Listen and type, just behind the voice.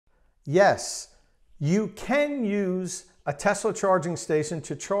Yes, you can use a Tesla charging station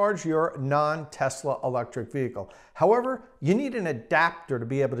to charge your non-Tesla electric vehicle. However, you need an adapter to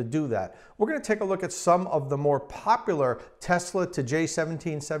be able to do that. We're going to take a look at some of the more popular Tesla to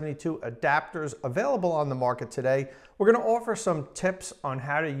J1772 adapters available on the market today. We're going to offer some tips on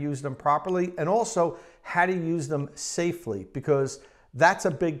how to use them properly and also how to use them safely, because that's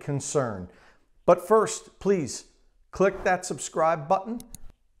a big concern. But first, please click that subscribe button.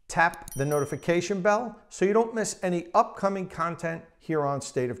 Tap the notification bell so you don't miss any upcoming content here on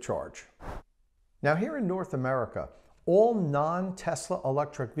State of Charge. Now, here in North America, all non-Tesla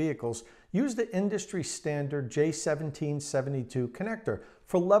electric vehicles use the industry standard J1772 connector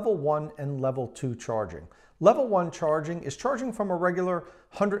for level 1 and level 2 charging. Level 1 charging is charging from a regular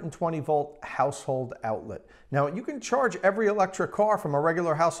 120 volt household outlet. Now, you can charge every electric car from a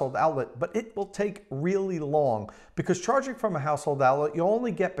regular household outlet, but it will take really long because charging from a household outlet, you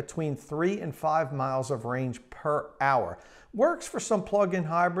only get between 3 and 5 miles of range per hour. Works for some plug-in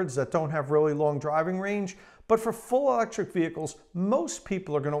hybrids that don't have really long driving range, but for full electric vehicles, most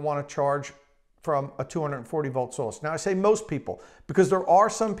people are going to want to charge from a 240 volt source. Now, I say most people because there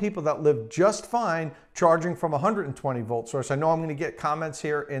are some people that live just fine charging from a 120 volt source. I know I'm going to get comments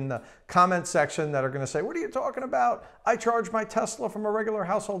here in the comment section that are going to say, what are you talking about? I charge my Tesla from a regular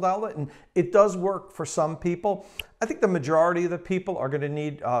household outlet, and it does work for some people. I think the majority of the people are going to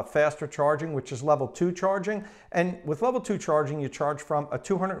need faster charging, which is level 2 charging. And with level 2 charging, you charge from a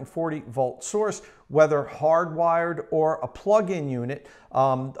 240 volt source, whether hardwired or a plug-in unit.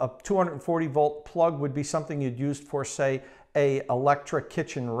 A 240 volt plug would be something you'd use for, say, an electric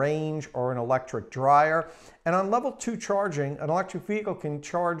kitchen range or an electric dryer. And on level 2 charging, an electric vehicle can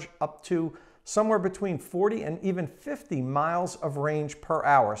charge up to somewhere between 40 and even 50 miles of range per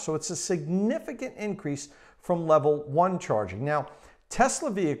hour. So it's a significant increase from level 1 charging. Now, Tesla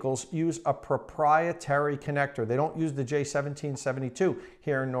vehicles use a proprietary connector. They don't use the J1772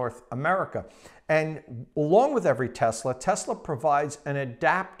 here in North America. And along with every Tesla, Tesla provides an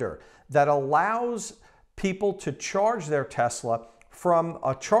adapter that allows people to charge their Tesla from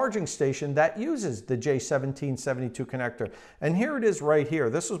a charging station that uses the J1772 connector. And here it is right here.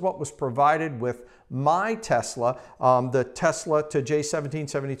 This is what was provided with my Tesla, the Tesla to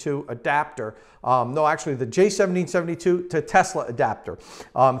J1772 adapter. No, actually the J1772 to Tesla adapter.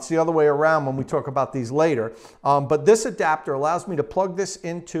 It's the other way around when we talk about these later. But this adapter allows me to plug this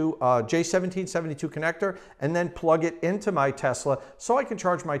into a J1772 connector and then plug it into my Tesla so I can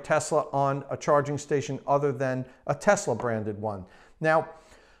charge my Tesla on a charging station other than a Tesla branded one. Now,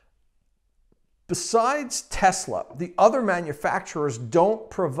 besides Tesla, the other manufacturers don't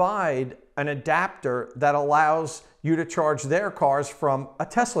provide an adapter that allows you to charge their cars from a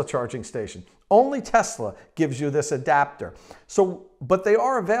Tesla charging station. Only Tesla gives you this adapter. But they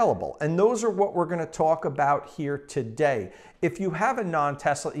are available, and those are what we're going to talk about here today. If you have a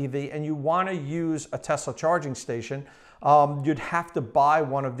non-Tesla EV and you want to use a Tesla charging station, you'd have to buy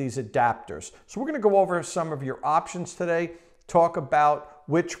one of these adapters. So we're going to go over some of your options today, talk about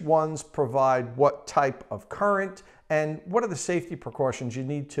which ones provide what type of current, and what are the safety precautions you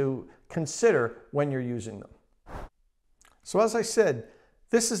need to consider when you're using them. So as I said,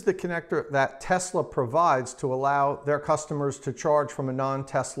 this is the connector that Tesla provides to allow their customers to charge from a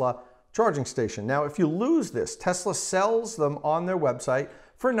non-Tesla charging station. Now, if you lose this, Tesla sells them on their website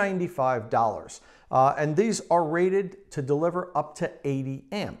for $95. And these are rated to deliver up to 80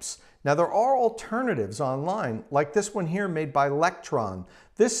 amps. Now, there are alternatives online, like this one here made by Lectron.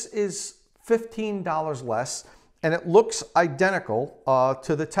 This is $15 less, and it looks identical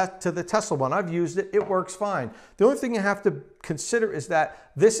to the Tesla one. I've used it. It works fine. The only thing you have to consider is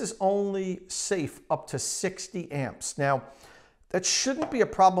that this is only safe up to 60 amps. Now, that shouldn't be a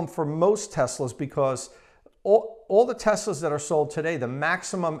problem for most Teslas because all the Teslas that are sold today, the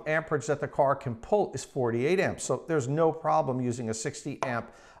maximum amperage that the car can pull is 48 amps. So there's no problem using a 60 amp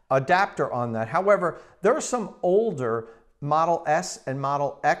adapter on that. However, there are some older Model S and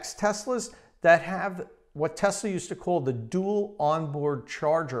Model X Teslas that have what Tesla used to call the dual onboard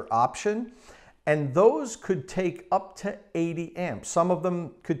charger option. And those could take up to 80 amps. Some of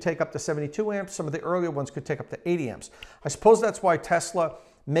them could take up to 72 amps. Some of the earlier ones could take up to 80 amps. I suppose that's why Tesla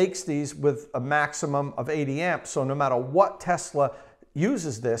makes these with a maximum of 80 amps. So no matter what Tesla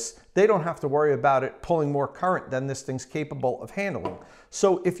uses this, they don't have to worry about it pulling more current than this thing's capable of handling.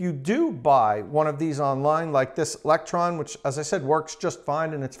 So if you do buy one of these online, like this Lectron, which as I said works just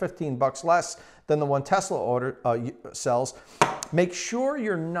fine and it's 15 bucks less than the one Tesla sells, make sure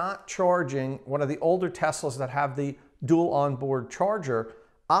you're not charging one of the older Teslas that have the dual onboard charger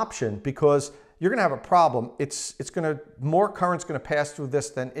option, because you're going to have a problem. More current's going to pass through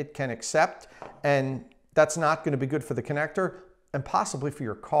this than it can accept, and that's not going to be good for the connector and possibly for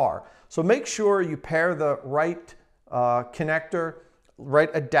your car. So make sure you pair the right connector,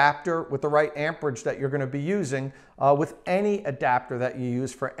 right adapter with the right amperage that you're going to be using with any adapter that you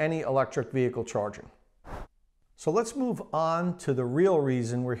use for any electric vehicle charging. So let's move on to the real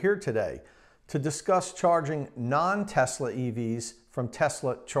reason we're here today, to discuss charging non-Tesla EVs from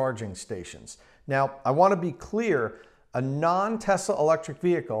Tesla charging stations. Now, I want to be clear, a non-Tesla electric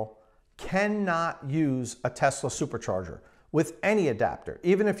vehicle cannot use a Tesla Supercharger with any adapter.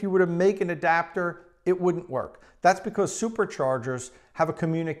 Even if you were to make an adapter, it wouldn't work. That's because superchargers have a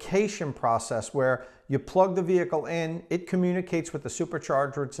communication process where you plug the vehicle in, it communicates with the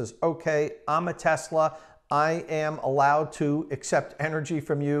supercharger, it says, okay, I'm a Tesla, I am allowed to accept energy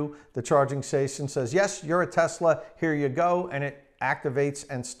from you. The charging station says, yes, you're a Tesla, here you go, and it activates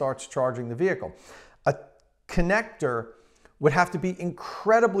and starts charging the vehicle. A connector would have to be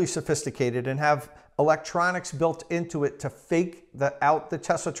incredibly sophisticated and have electronics built into it to fake out the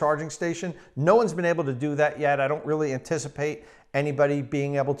Tesla charging station. No one's been able to do that yet. I don't really anticipate anybody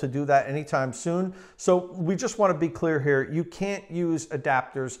being able to do that anytime soon. So we just want to be clear here, you can't use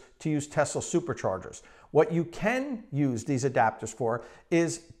adapters to use Tesla Superchargers. What you can use these adapters for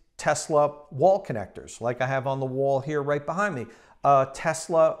is Tesla wall connectors, like I have on the wall here right behind me. A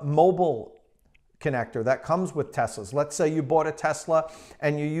Tesla mobile connector that comes with Teslas. Let's say you bought a Tesla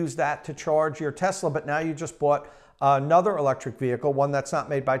and you use that to charge your Tesla, but now you just bought another electric vehicle, one that's not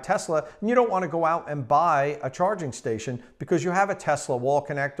made by Tesla, and you don't want to go out and buy a charging station because you have a Tesla wall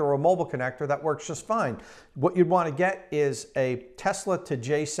connector or a mobile connector that works just fine. What you'd want to get is a Tesla to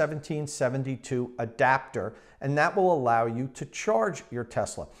J1772 adapter, and that will allow you to charge your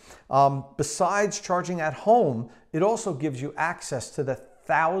Tesla. Besides charging at home, it also gives you access to the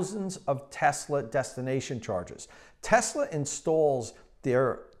thousands of Tesla destination chargers. Tesla installs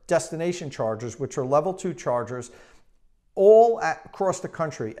their destination chargers, which are level 2 chargers, all across the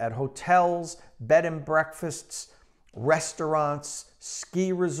country at hotels, bed and breakfasts, restaurants,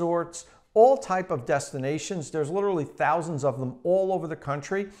 ski resorts, all type of destinations. There's literally thousands of them all over the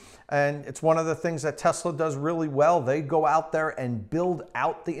country. And it's one of the things that Tesla does really well. They go out there and build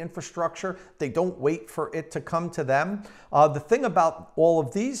out the infrastructure. They don't wait for it to come to them. The thing about all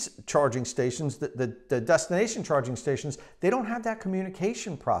of these charging stations, the destination charging stations, they don't have that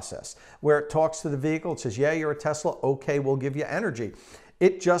communication process where it talks to the vehicle. It says, yeah, you're a Tesla. Okay, we'll give you energy.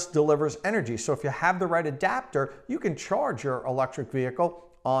 It just delivers energy. So if you have the right adapter, you can charge your electric vehicle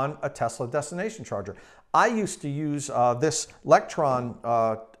on a Tesla destination charger. I used to use this Lectron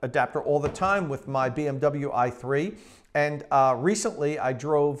adapter all the time with my BMW i3, and recently I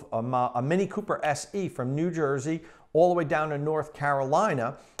drove a Mini Cooper SE from New Jersey all the way down to North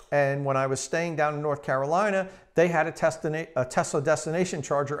Carolina, and when I was staying down in North Carolina, they had a Tesla destination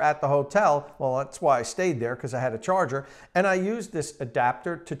charger at the hotel. Well, that's why I stayed there, because I had a charger, and I used this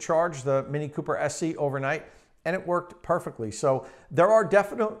adapter to charge the Mini Cooper SE overnight, and it worked perfectly. So there are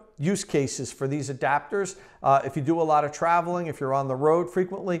definite use cases for these adapters. If you do a lot of traveling, if you're on the road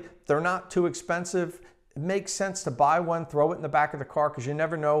frequently, they're not too expensive. It makes sense to buy one, throw it in the back of the car, because you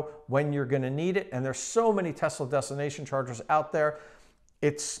never know when you're going to need it. And there's so many Tesla destination chargers out there.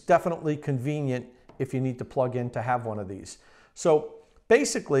 It's definitely convenient if you need to plug in to have one of these. So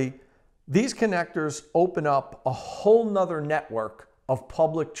basically, these connectors open up a whole nother network of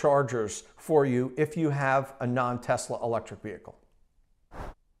public chargers for you if you have a non-Tesla electric vehicle.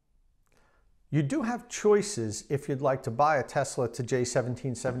 You do have choices if you'd like to buy a Tesla to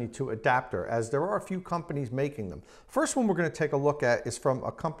J1772 adapter, as there are a few companies making them. First one we're going to take a look at is from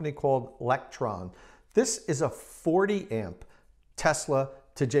a company called Lectron. This is a 40 amp Tesla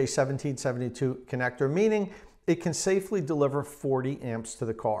to J1772 connector, meaning it can safely deliver 40 amps to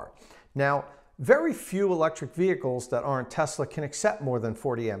the car. Now, very few electric vehicles that aren't Tesla can accept more than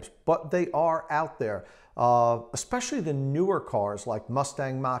 40 amps, but they are out there. Especially the newer cars like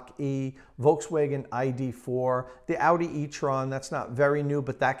Mustang Mach-E, Volkswagen ID.4, the Audi e-tron, that's not very new,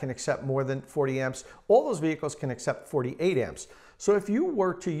 but that can accept more than 40 amps. All those vehicles can accept 48 amps. So if you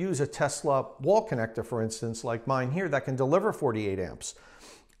were to use a Tesla wall connector, for instance, like mine here, that can deliver 48 amps,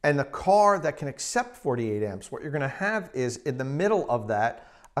 and the car that can accept 48 amps, what you're going to have is in the middle of that,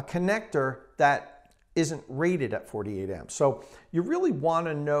 a connector that isn't rated at 48 amps. So you really want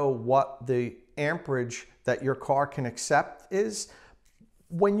to know what the amperage that your car can accept is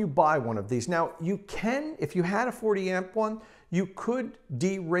when you buy one of these. Now you can, if you had a 40 amp one, you could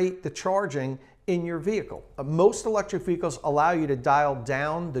derate the charging in your vehicle. Most electric vehicles allow you to dial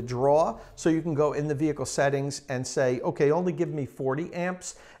down the draw, so you can go in the vehicle settings and say, okay, only give me 40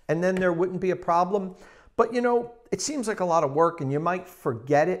 amps, and then there wouldn't be a problem. But you know, it seems like a lot of work and you might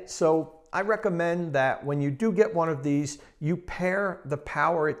forget it. So I recommend that when you do get one of these, you pair the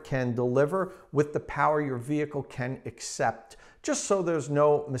power it can deliver with the power your vehicle can accept, just so there's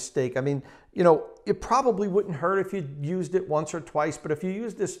no mistake. I mean, you know, it probably wouldn't hurt if you used it once or twice, but if you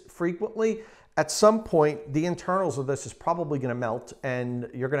use this frequently, at some point, the internals of this is probably going to melt and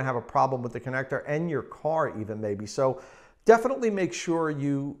you're going to have a problem with the connector and your car even maybe. So definitely make sure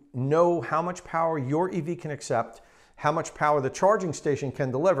you know how much power your EV can accept, how much power the charging station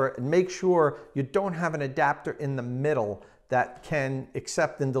can deliver, and make sure you don't have an adapter in the middle that can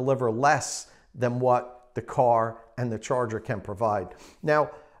accept and deliver less than what the car and the charger can provide.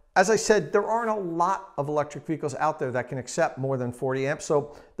 Now, as I said, there aren't a lot of electric vehicles out there that can accept more than 40 amps.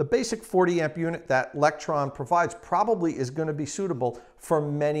 So the basic 40 amp unit that Lectron provides probably is going to be suitable for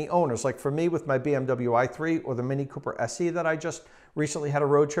many owners. Like for me with my BMW i3 or the Mini Cooper SE that I just recently had a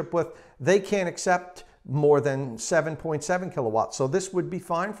road trip with, they can't accept more than 7.7 kilowatts. So this would be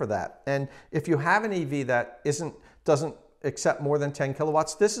fine for that. And if you have an EV that doesn't accept more than 10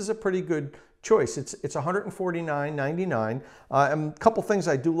 kilowatts, this is a pretty good choice. It's $149.99. And a couple things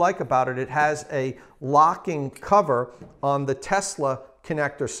I do like about it. It has a locking cover on the Tesla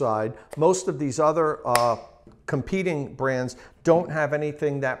connector side. Most of these other competing brands don't have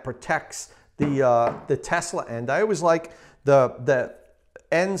anything that protects the Tesla end. I always like the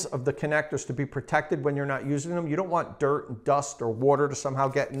ends of the connectors to be protected when you're not using them. You don't want dirt and dust or water to somehow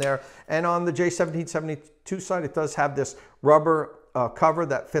get in there. And on the J1772 side, it does have this rubber cover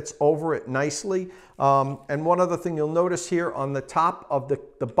that fits over it nicely. And one other thing you'll notice here on the top of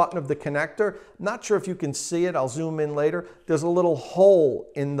the button of the connector, not sure if you can see it, I'll zoom in later, there's a little hole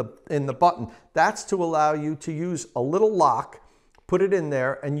in the button. That's to allow you to use a little lock, put it in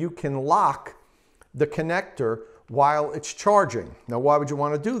there, and you can lock the connector while it's charging. Now, why would you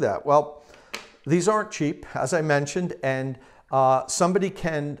want to do that? Well, these aren't cheap, as I mentioned, and somebody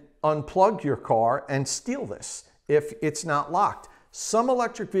can unplug your car and steal this if it's not locked. Some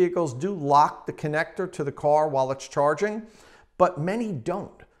electric vehicles do lock the connector to the car while it's charging, but many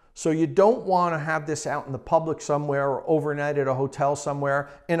don't. So you don't want to have this out in the public somewhere or overnight at a hotel somewhere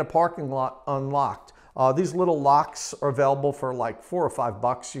in a parking lot unlocked. These little locks are available for like $4 or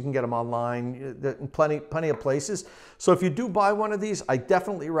 $5. You can get them online in plenty of places. So if you do buy one of these, I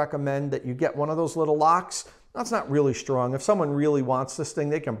definitely recommend that you get one of those little locks. That's not really strong. If someone really wants this thing,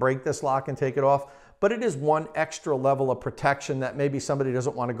 they can break this lock and take it off. But it is one extra level of protection that maybe somebody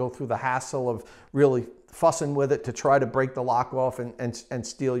doesn't want to go through the hassle of really fussing with it to try to break the lock off and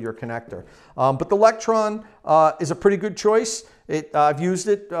steal your connector. But the Lectron is a pretty good choice. I've used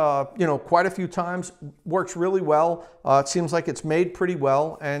it you know, quite a few times. Works really well. It seems like it's made pretty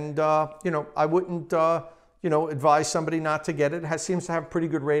well, and you know, I wouldn't you know, advise somebody not to get it. It seems to have pretty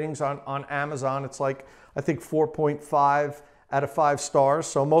good ratings on Amazon. It's like, I think 4.5 out of 5 stars.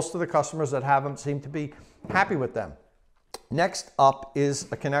 So most of the customers that have them seem to be happy with them. Next up is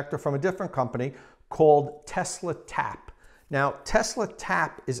a connector from a different company called TeslaTap. Now,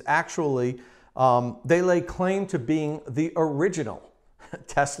 TeslaTap is actually, they lay claim to being the original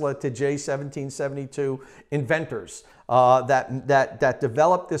Tesla to J1772 inventors that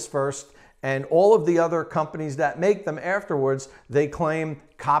developed this first, and all of the other companies that make them afterwards, they claim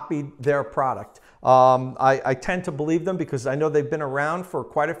copied their product. I tend to believe them because I know they've been around for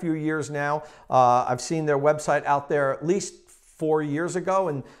quite a few years now. I've seen their website out there at least 4 years ago,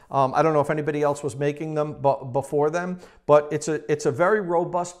 and I don't know if anybody else was making them before them, but it's a very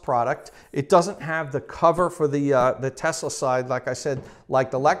robust product. It doesn't have the cover for the Tesla side, like I said,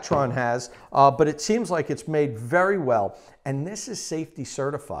 like the Lectron has, but it seems like it's made very well, and this is safety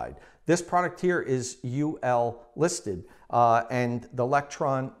certified. This product here is UL listed, and the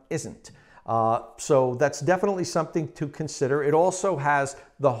Lectron isn't. So that's definitely something to consider. It also has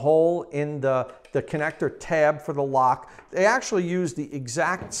the hole in the connector tab for the lock. They actually use the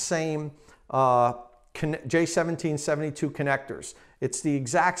exact same J1772 connectors. It's the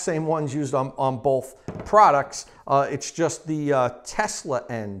exact same ones used on both products. It's just the Tesla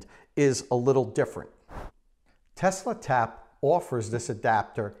end is a little different. TeslaTap offers this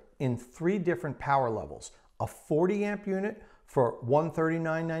adapter in 3 different power levels: a 40 amp unit for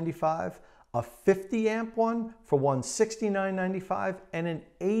 $139.95, a 50 amp one for $169.95, and an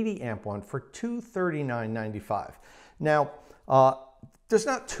 80 amp one for $239.95. Now, there's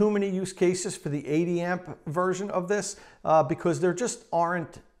not too many use cases for the 80 amp version of this because there just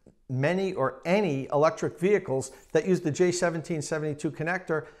aren't many or any electric vehicles that use the J1772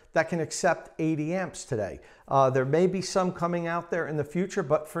 connector that can accept 80 amps today. There may be some coming out there in the future,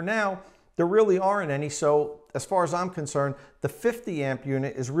 but for now, there really aren't any. So as far as I'm concerned, the 50 amp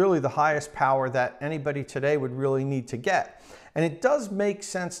unit is really the highest power that anybody today would really need to get. And it does make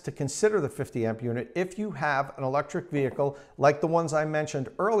sense to consider the 50 amp unit if you have an electric vehicle like the ones I mentioned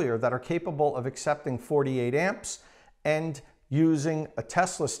earlier that are capable of accepting 48 amps and using a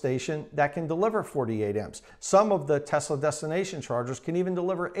Tesla station that can deliver 48 amps. Some of the Tesla destination chargers can even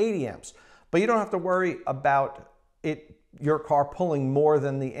deliver 80 amps. But you don't have to worry about your car pulling more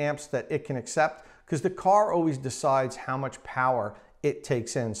than the amps that it can accept, because the car always decides how much power it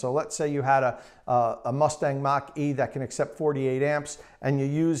takes in. So let's say you had a Mustang Mach-E that can accept 48 amps and you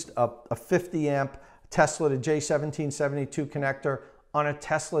used a 50 amp Tesla to J1772 connector on a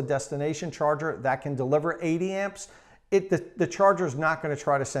Tesla destination charger that can deliver 80 amps. The charger is not going to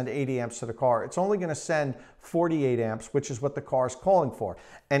try to send 80 amps to the car. It's only going to send 48 amps, which is what the car is calling for.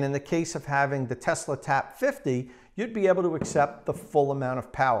 And in the case of having the TeslaTap 50, you'd be able to accept the full amount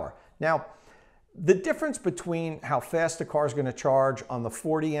of power. Now, the difference between how fast the car is going to charge on the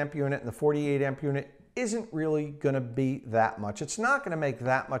 40 amp unit and the 48 amp unit isn't really going to be that much. It's not going to make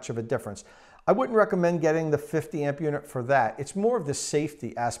that much of a difference. I wouldn't recommend getting the 50 amp unit for that. It's more of the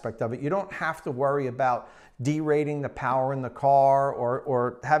safety aspect of it. You don't have to worry about derating the power in the car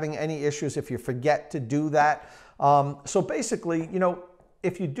or having any issues if you forget to do that. So basically, you know,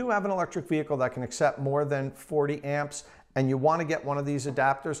 if you do have an electric vehicle that can accept more than 40 amps and you want to get one of these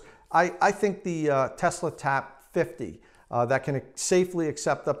adapters, I think the TeslaTap 50 that can safely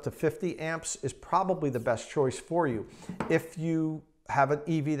accept up to 50 amps is probably the best choice for you. If you have an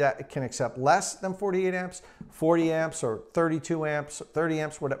EV that can accept less than 48 amps, 40 amps or 32 amps, 30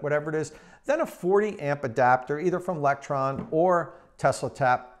 amps, whatever it is, then a 40 amp adapter, either from Lectron or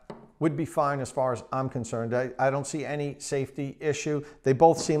TeslaTap, would be fine as far as I'm concerned. I don't see any safety issue. They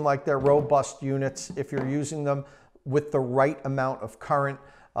both seem like they're robust units if you're using them with the right amount of current.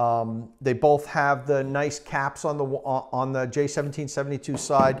 They both have the nice caps on the J1772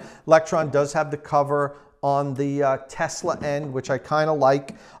 side. Lectron does have the cover on the Tesla end, which I kind of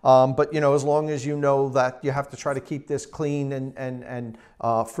like. But you know, as long as you know that you have to try to keep this clean and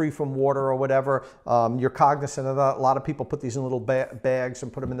free from water or whatever, you're cognizant of that. A lot of people put these in little bags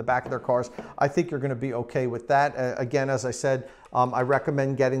and put them in the back of their cars. I think you're going to be okay with that. Again, as I said, I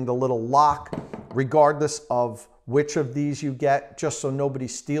recommend getting the little lock, regardless of which of these you get, just so nobody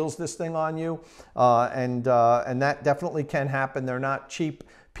steals this thing on you. And that definitely can happen. They're not cheap.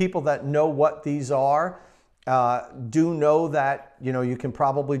 People that know what these are do know that, you know, you can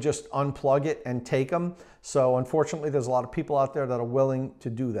probably just unplug it and take them. So unfortunately, there's a lot of people out there that are willing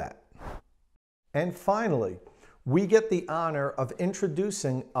to do that. And finally, we get the honor of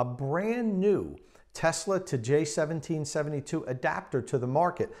introducing a brand new Tesla to J1772 adapter to the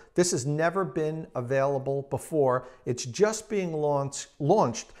market. This has never been available before. It's just being launched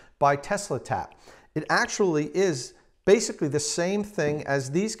by TeslaTap. It actually is basically the same thing as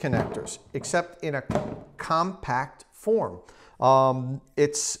these connectors, except in a compact form.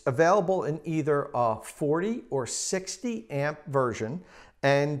 It's available in either a 40 or 60 amp version,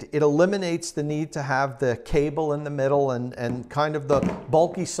 and it eliminates the need to have the cable in the middle and kind of the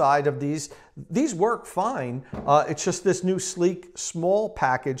bulky side of these. These work fine. It's just this new sleek small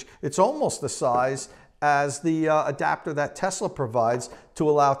package. It's almost the size as the adapter that Tesla provides to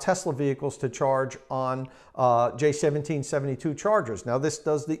allow Tesla vehicles to charge on J1772 chargers. Now this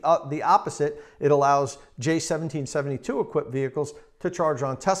does the opposite. It allows J1772 equipped vehicles to charge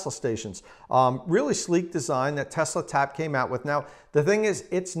on Tesla stations. Really sleek design that TeslaTap came out with. Now the thing is,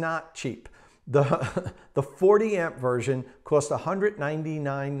 it's not cheap. The 40 amp version costs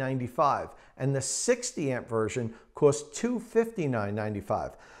 $199.95 and the 60 amp version costs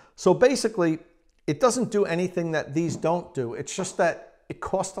 $259.95. So basically, it doesn't do anything that these don't do. It's just that it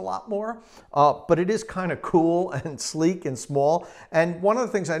costs a lot more, but it is kind of cool and sleek and small. And one of the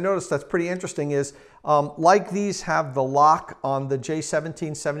things I noticed that's pretty interesting is, like these have the lock on the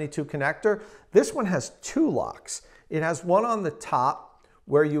J1772 connector, this one has two locks. It has one on the top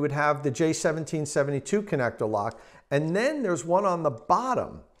where you would have the J1772 connector lock, and then there's one on the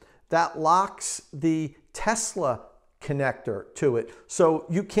bottom that locks the Tesla connector to it. So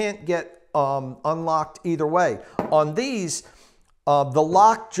you can't get unlocked either way. On these, the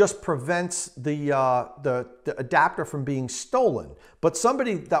lock just prevents the adapter from being stolen. But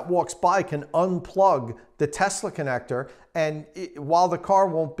somebody that walks by can unplug the Tesla connector, and while the car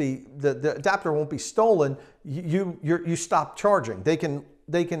won't be, the adapter won't be stolen, you stop charging. They can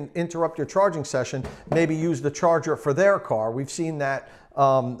interrupt your charging session, maybe use the charger for their car. We've seen that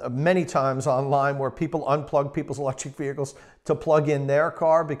many times online where people unplug people's electric vehicles to plug in their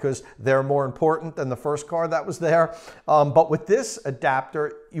car because they're more important than the first car that was there. But with this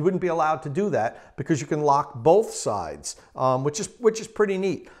adapter, you wouldn't be allowed to do that because you can lock both sides, which is pretty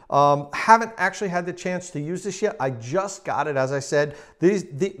neat. Haven't actually had the chance to use this yet. I just got it, as I said.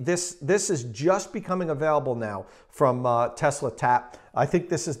 This is just becoming available now from TeslaTap. I think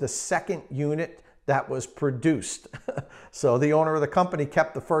this is the second unit that was produced. So the owner of the company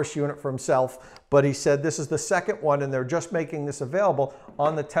kept the first unit for himself, but he said this is the second one and they're just making this available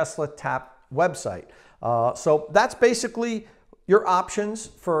on the TeslaTap website. So that's basically your options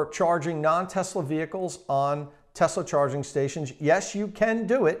for charging non-Tesla vehicles on Tesla charging stations. Yes, you can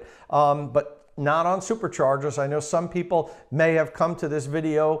do it, but not on superchargers. I know some people may have come to this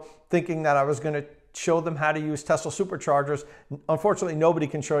video thinking that I was going to show them how to use Tesla Superchargers. Unfortunately, nobody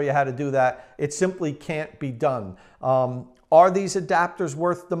can show you how to do that. It simply can't be done. Are these adapters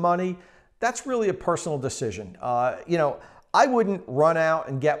worth the money? That's really a personal decision. You know, I wouldn't run out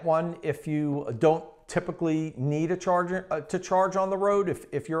and get one if you don't typically need a charger to charge on the road.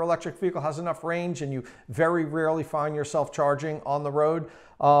 If your electric vehicle has enough range and you very rarely find yourself charging on the road,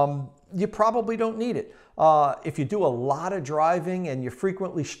 you probably don't need it. If you do a lot of driving and you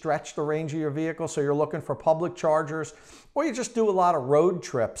frequently stretch the range of your vehicle, so you're looking for public chargers, or you just do a lot of road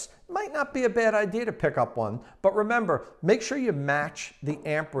trips, it might not be a bad idea to pick up one. But remember, make sure you match the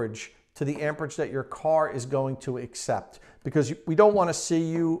amperage to the amperage that your car is going to accept, because we don't want to see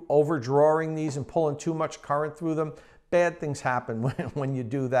you overdrawing these and pulling too much current through them. Bad things happen when you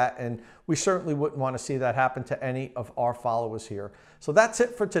do that, and we certainly wouldn't want to see that happen to any of our followers here. So that's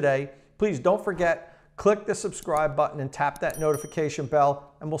it for today. Please don't forget, click the subscribe button and tap that notification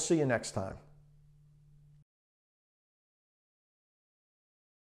bell, and we'll see you next time.